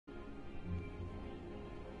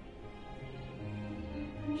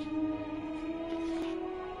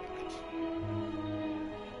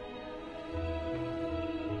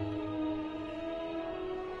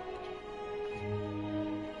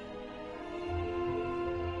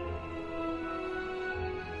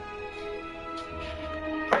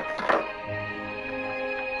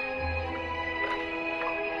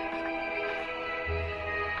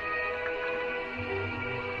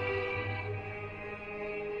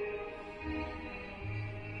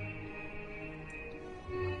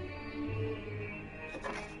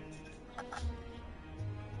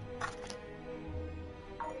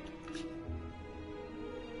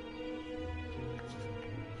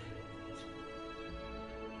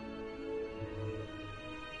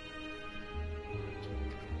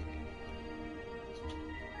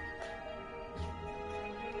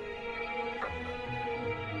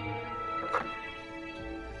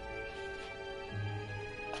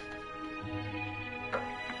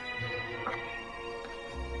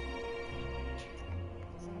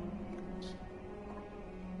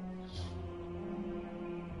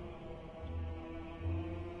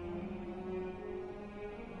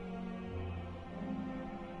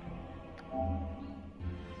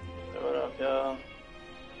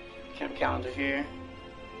Camp calendar here.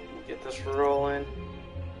 Get this rolling.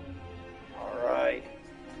 Alright.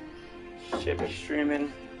 Should be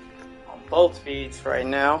streaming on both feeds right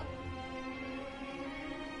now.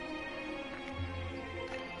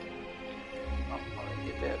 I'm gonna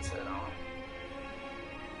get that set on.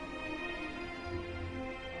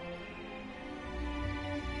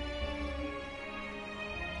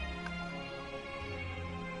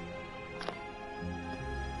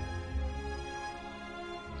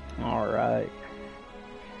 Alright.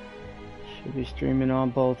 Should be streaming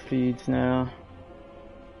on both feeds now.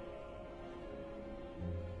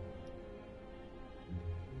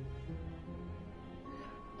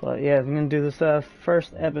 But yeah, I'm gonna do this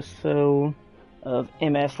first episode of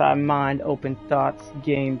MSImind Open Thoughts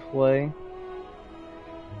gameplay.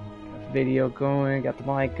 Got the video going, got the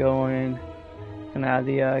mic going, gonna have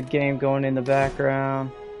the game going in the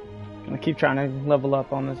background. Gonna keep trying to level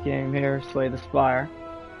up on this game here, Slay the Spire.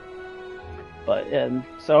 But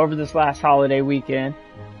so over this last holiday weekend,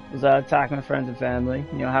 I was talking with friends and family,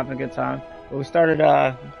 you know, having a good time. But we started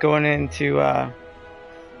going into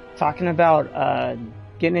talking about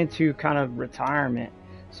getting into kind of retirement.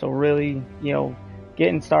 So really, you know,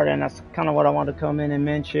 getting started, and that's kind of what I wanted to come in and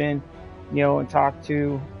mention, you know, and talk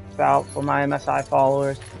to about for my MSI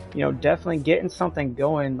followers. You know, definitely getting something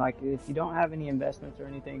going. Like if you don't have any investments or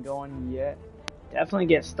anything going yet, definitely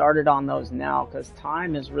get started on those now, because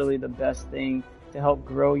time is really the best thing to help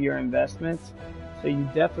grow your investments. So you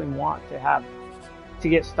definitely want to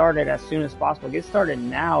get started as soon as possible. Get started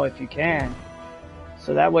now if you can,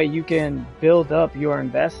 so that way you can build up your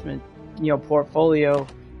investment, you know, portfolio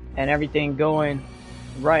and everything going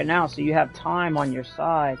right now, so you have time on your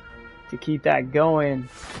side to keep that going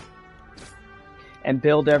and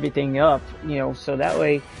build everything up, you know. So that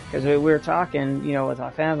way, because we were talking, you know, with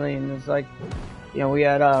our family, and it's like, you know, we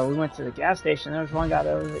went to the gas station. There was one guy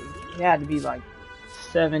that he had to be like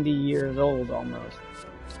 70 years old almost.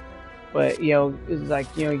 But, you know, it's like,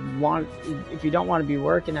 you know, if you don't want to be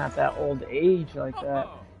working at that old age like that,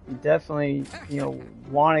 you definitely, you know,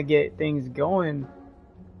 want to get things going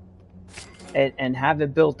and have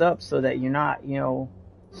it built up so that you're not, you know,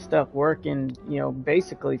 stuck working, you know,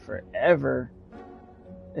 basically forever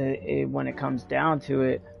when it comes down to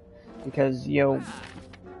it. Because, you know,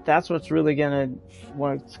 that's what's really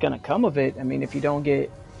what's gonna come of it. I mean, if you don't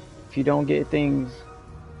get things,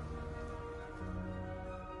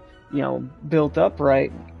 you know, built up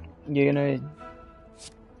right, you're gonna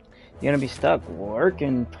be stuck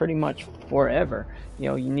working pretty much forever. You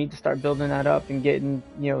know, you need to start building that up and getting,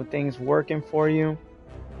 you know, things working for you,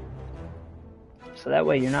 so that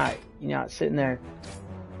way you're not sitting there,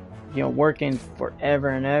 you know, working forever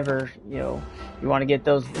and ever. You know, you want to get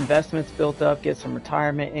those investments built up, get some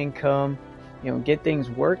retirement income, you know, get things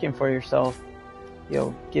working for yourself, you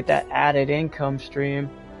know, get that added income stream,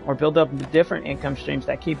 or build up different income streams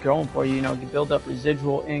that keep growing for you. You know, build up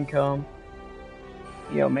residual income,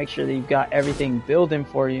 you know, make sure that you've got everything building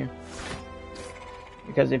for you.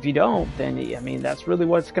 Because if you don't, then, I mean, that's really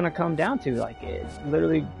what it's going to come down to. Like, it's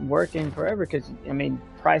literally working forever, because, I mean,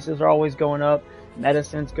 prices are always going up,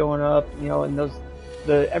 medicine's going up, you know, and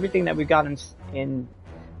everything that we got in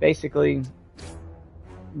basically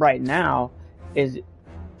right now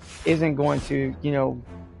isn't going to, you know,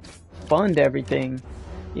 fund everything.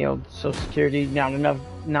 You know, Social Security, not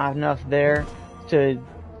enough there to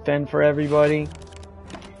fend for everybody.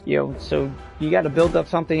 You know, so you got to build up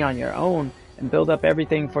something on your own and build up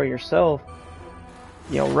everything for yourself,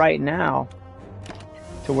 right now,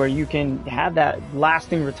 to where you can have that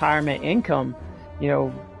lasting retirement income,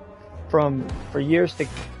 for years to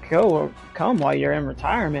come while you're in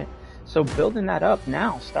retirement. So building that up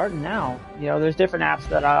now, starting now. There's different apps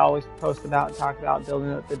that I always post about and talk about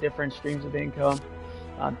building up the different streams of income.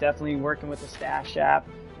 Definitely working with the Stash app.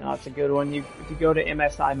 It's a good one. If you go to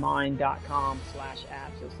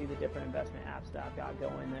MSImind.com/apps, you'll see the different investment apps that I've got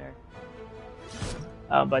going there.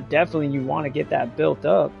 But definitely you want to get that built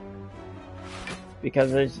up,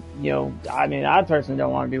 because there's, I personally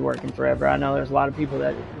don't want to be working forever. I know there's a lot of people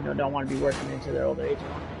that, don't want to be working into their older age and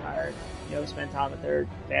want to retire, spend time with their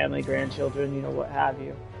family, grandchildren, what have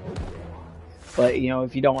you. But,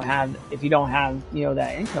 if you don't have,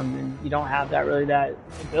 that income, then you don't have that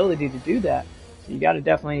ability to do that. So you got to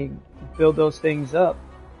definitely build those things up.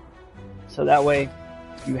 So that way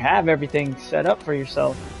you have everything set up for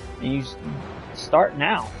yourself, and you start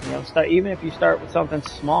now, even if you start with something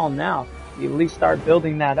small now, you at least start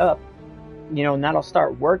building that up, and that'll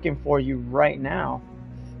start working for you right now,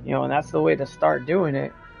 and that's the way to start doing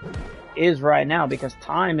it, is right now, because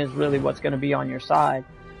time is really what's going to be on your side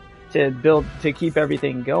to keep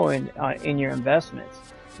everything going in your investments.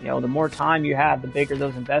 The more time you have, the bigger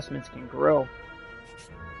those investments can grow,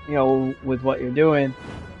 with what you're doing.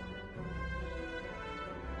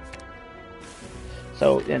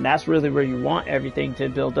 So, and that's really where you want everything to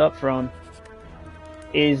build up from,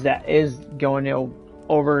 is going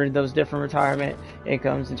over those different retirement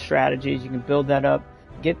incomes and strategies. You can build that up,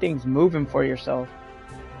 get things moving for yourself,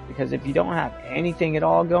 because if you don't have anything at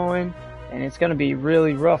all going, and it's going to be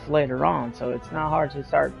really rough later on. So it's not hard to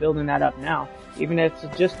start building that up now. Even if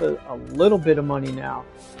it's just a little bit of money now,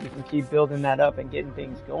 you can keep building that up and getting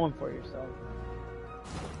things going for yourself.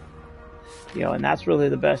 And that's really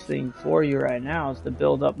the best thing for you right now, is to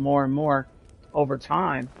build up more and more over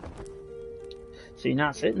time. So you're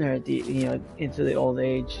not sitting there at the, into the old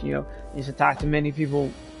age. I used to talk to many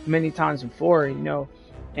people many times before,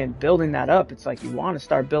 and building that up, it's like you want to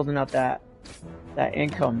start building up that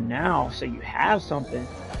income now, so you have something,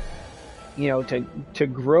 to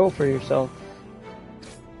grow for yourself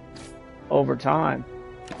over time.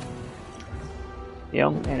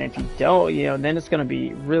 And if you don't, then it's going to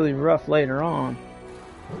be really rough later on.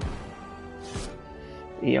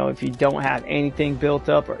 If you don't have anything built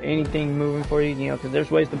up or anything moving for you, because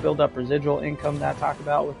there's ways to build up residual income that I talk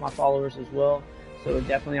about with my followers as well. So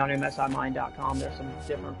definitely on MSImind.com, there's some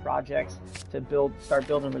different projects to start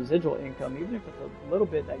building residual income, even if it's a little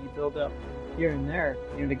bit that you build up here and there,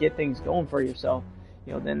 to get things going for yourself.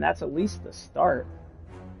 Then that's at least the start.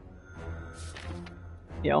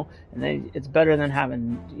 And then it's better than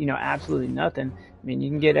having, absolutely nothing. I mean,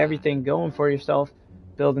 you can get everything going for yourself,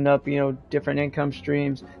 building up, different income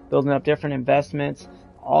streams, building up different investments.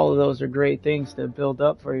 All of those are great things to build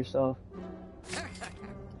up for yourself.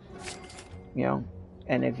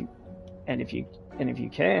 And if you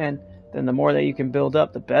can, then the more that you can build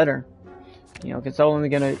up, the better. It's only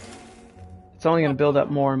gonna build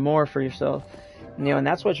up more and more for yourself. And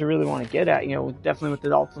that's what you really want to get at. Definitely with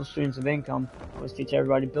the alternate streams of income, I always teach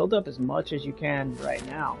everybody, build up as much as you can right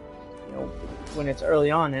now. When it's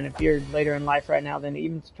early on, and if you're later in life right now, then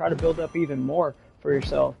even try to build up even more for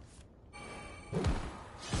yourself.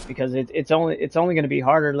 Because it's only going to be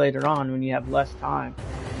harder later on when you have less time.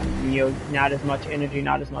 Not as much energy,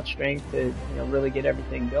 not as much strength to really get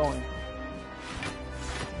everything going.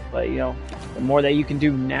 But the more that you can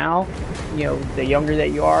do now, the younger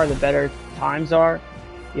that you are, the better times are.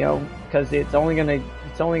 Because it's only gonna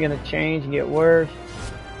change and get worse.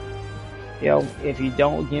 If you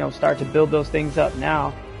don't start to build those things up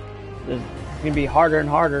now, it's gonna be harder and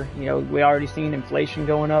harder. We already seen inflation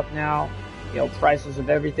going up now. Prices of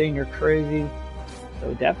everything are crazy.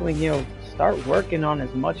 So definitely start working on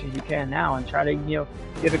as much as you can now, and try to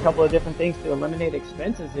get a couple of different things to eliminate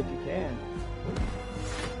expenses if you can.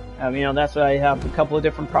 That's why I have a couple of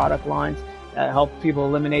different product lines that help people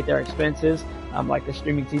eliminate their expenses, like the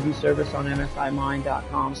streaming TV service on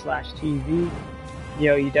MSImind.com/TV.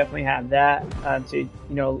 You definitely have that to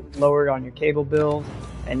lower it on your cable bills,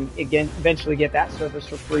 and again eventually get that service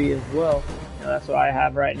for free as well. That's what I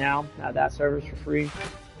have right now. I have that service for free.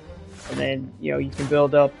 And then, you can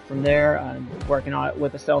build up from there. I'm working on it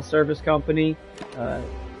with a self-service company.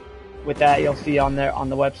 With that, you'll see on there on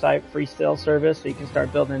the website, free self-service, so you can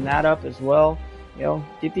start building that up as well.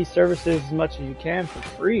 Get these services as much as you can for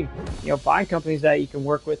free. Find companies that you can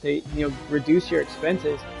work with to, reduce your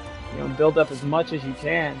expenses. Build up as much as you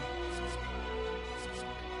can.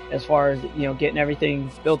 As far as, getting everything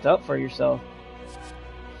built up for yourself.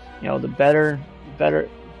 The better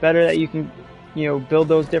that you can build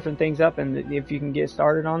those different things up, and if you can get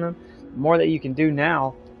started on them, the more that you can do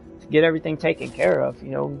now to get everything taken care of.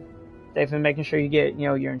 Definitely making sure you get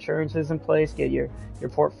your insurances in place, get your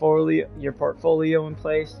portfolio in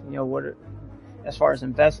place. As far as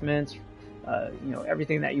investments,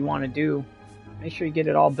 everything that you want to do, make sure you get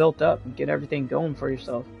it all built up and get everything going for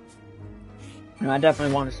yourself. I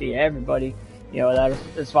definitely want to see everybody that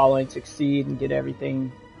is following succeed and get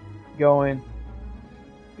everything going,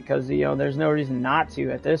 because there's no reason not to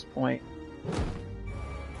at this point,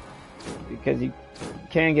 because you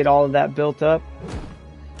can get all of that built up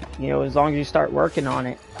as long as you start working on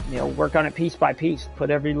it. Work on it piece by piece, put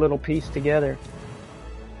every little piece together,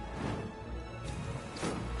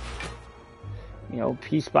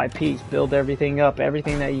 piece by piece, build everything up,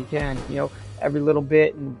 everything that you can, every little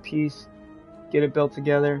bit and piece, get it built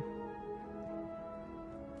together.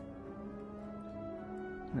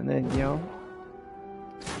 And then,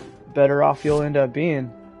 better off you'll end up being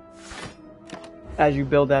as you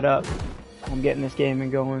build that up. I'm getting this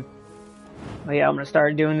gaming going. But yeah, I'm going to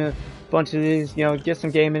start doing a bunch of these, get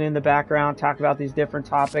some gaming in the background, talk about these different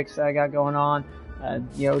topics that I got going on,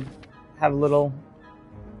 have a little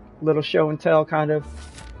show and tell kind of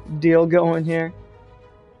deal going here.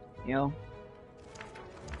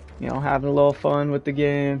 Having a little fun with the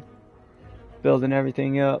game, building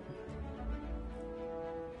everything up.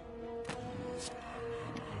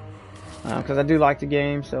 Because I do like the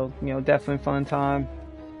game, so definitely fun time.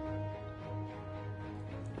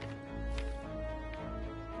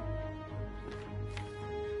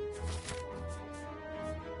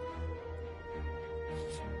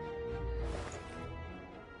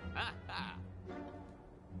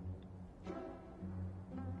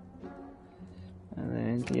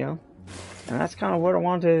 And then and that's kind of what I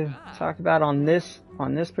wanted to talk about on this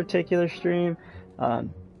particular stream.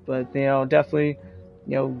 But definitely,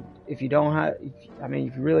 if you don't have,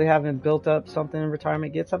 if you really haven't built up something in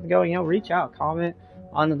retirement, get something going, reach out, comment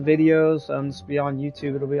on the videos. This will be on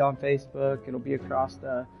YouTube, it'll be on Facebook, it'll be across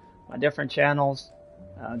my different channels.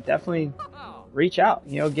 Definitely reach out,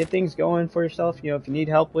 get things going for yourself. If you need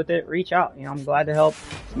help with it, reach out. I'm glad to help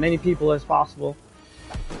as many people as possible,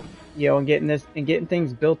 and getting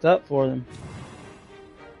things built up for them,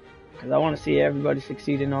 because I want to see everybody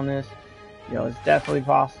succeeding on this. It's definitely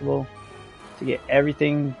possible to get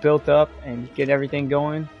everything built up and get everything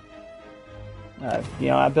going.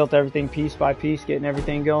 I built everything piece by piece, getting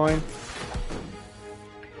everything going,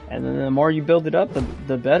 and then the more you build it up,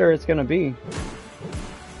 the better it's going to be.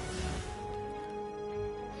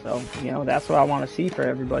 So that's what I want to see for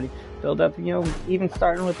everybody. Build up, even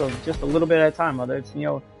starting with just a little bit at a time, whether it's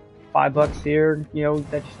 $5 here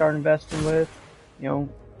that you start investing with,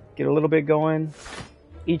 get a little bit going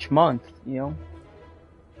each month,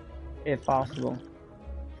 if possible.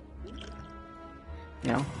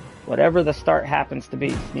 Whatever the start happens to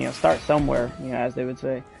be, start somewhere, as they would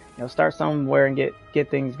say. Start somewhere and get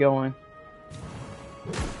things going.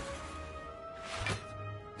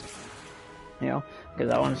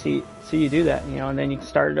 Because I want to see you do that, and then you can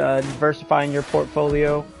start diversifying your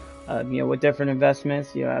portfolio, with different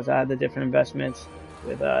investments, as I had the different investments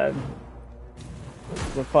with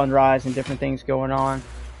Fundrise and different things going on.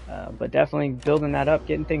 But definitely building that up,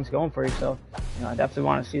 getting things going for yourself. I definitely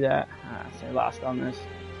want to see that. I lost on this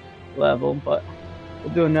level, but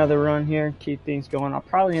we'll do another run here, keep things going. I'll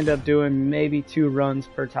probably end up doing maybe 2 runs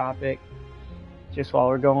per topic, just while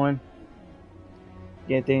we're going.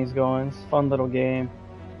 Get things going. It's a fun little game.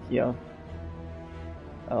 I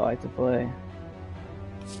like to play.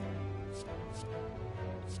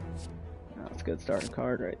 That's a good starting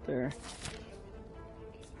card right there.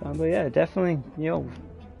 But yeah, definitely,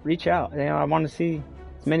 reach out. I want to see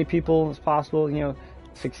as many people as possible,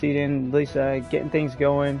 succeeding, at least getting things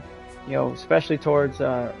going, especially towards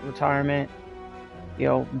retirement,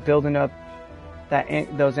 building up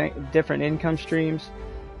those different income streams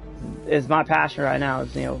is my passion right now.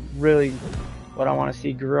 Is really what I want to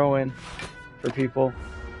see growing for people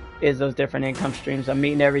is those different income streams. I'm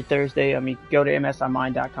meeting every Thursday. Go to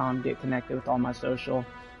MSImind.com, get connected with all my social,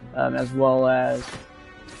 as well as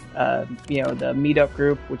the meetup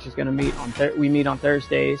group, which is going to meet on we meet on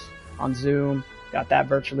Thursdays on Zoom. Got that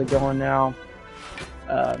virtually going now.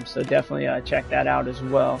 So definitely check that out as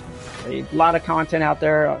well. A lot of content out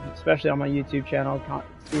there, especially on my YouTube channel.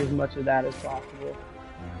 See as much of that as possible.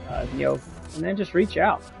 And then just reach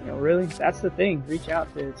out. Really, that's the thing. Reach out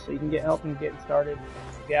so you can get help in getting started.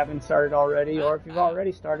 If you haven't started already, or if you've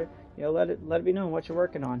already started, let me know what you're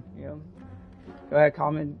working on. Go ahead,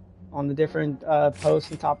 comment on the different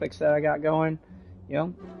posts and topics that I got going.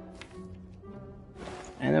 And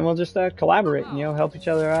then we'll just collaborate. Help each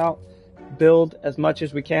other out. build as much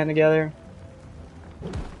as we can together.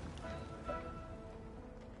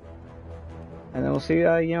 And then we'll see,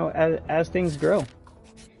 you know, as things grow.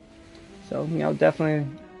 So, you know, definitely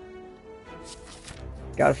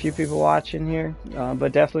got a few people watching here,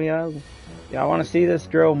 but definitely, yeah, I want to see this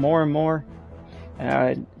grow more and more.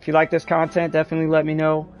 If you like this content, definitely let me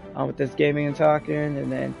know with this gaming and talking,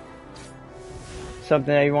 and then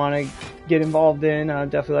something that you want to get involved in,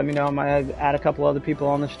 definitely let me know. I might add a couple other people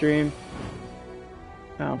on the stream.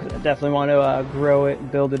 I definitely want to grow it and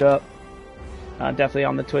build it up. Definitely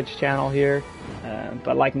on the Twitch channel here,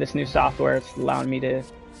 but liking this new software, it's allowing me to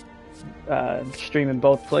stream in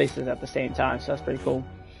both places at the same time, so that's pretty cool.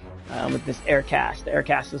 With this Aircast,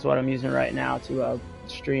 Aircast is what I'm using right now to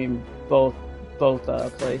stream both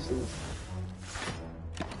places.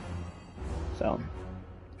 So,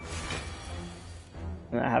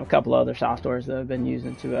 and I have a couple other softwares that I've been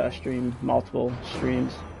using to stream multiple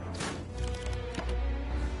streams.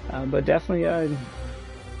 But definitely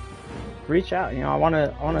reach out. You know, I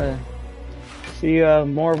wanna see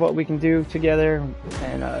more of what we can do together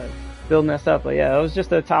and building this up. But yeah, it was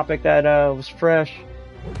just a topic that was fresh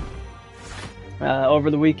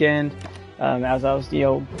over the weekend as I was, you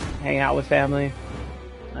know, hanging out with family,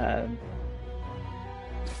 and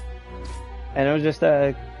it was just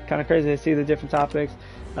kind of crazy to see the different topics.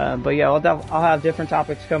 But yeah, I'll have different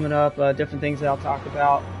topics coming up, different things that I'll talk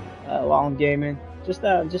about while I'm gaming. Just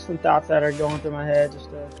some thoughts that are going through my head. Just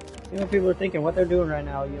see what people are thinking, what they're doing right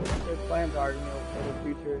now, you know, what their plans are, you know, for the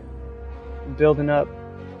future, building up.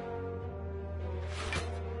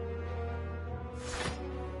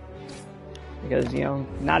 Because, you know,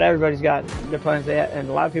 not everybody's got their plans yet, and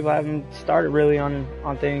a lot of people haven't started really on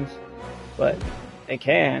things, but they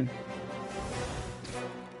can.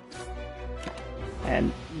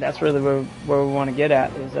 And that's really where we want to get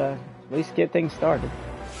at, is at least get things started.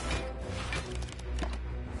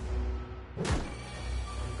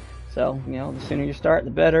 So, you know, the sooner you start,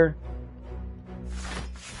 the better.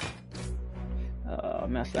 I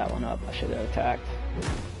messed that one up. I should have attacked.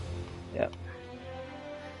 Yep.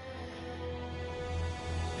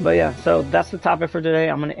 But yeah, so that's the topic for today.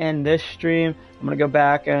 I'm going to end this stream. I'm going to go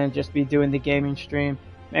back and just be doing the gaming stream.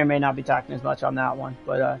 May or may not be talking as much on that one.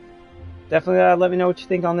 But definitely let me know what you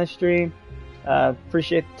think on this stream.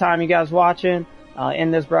 Appreciate the time you guys watching.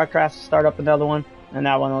 End this broadcast, start up another one. And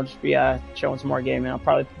that one will just be showing some more gaming. I'll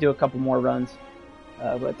probably do a couple more runs.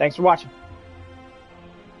 But thanks for watching.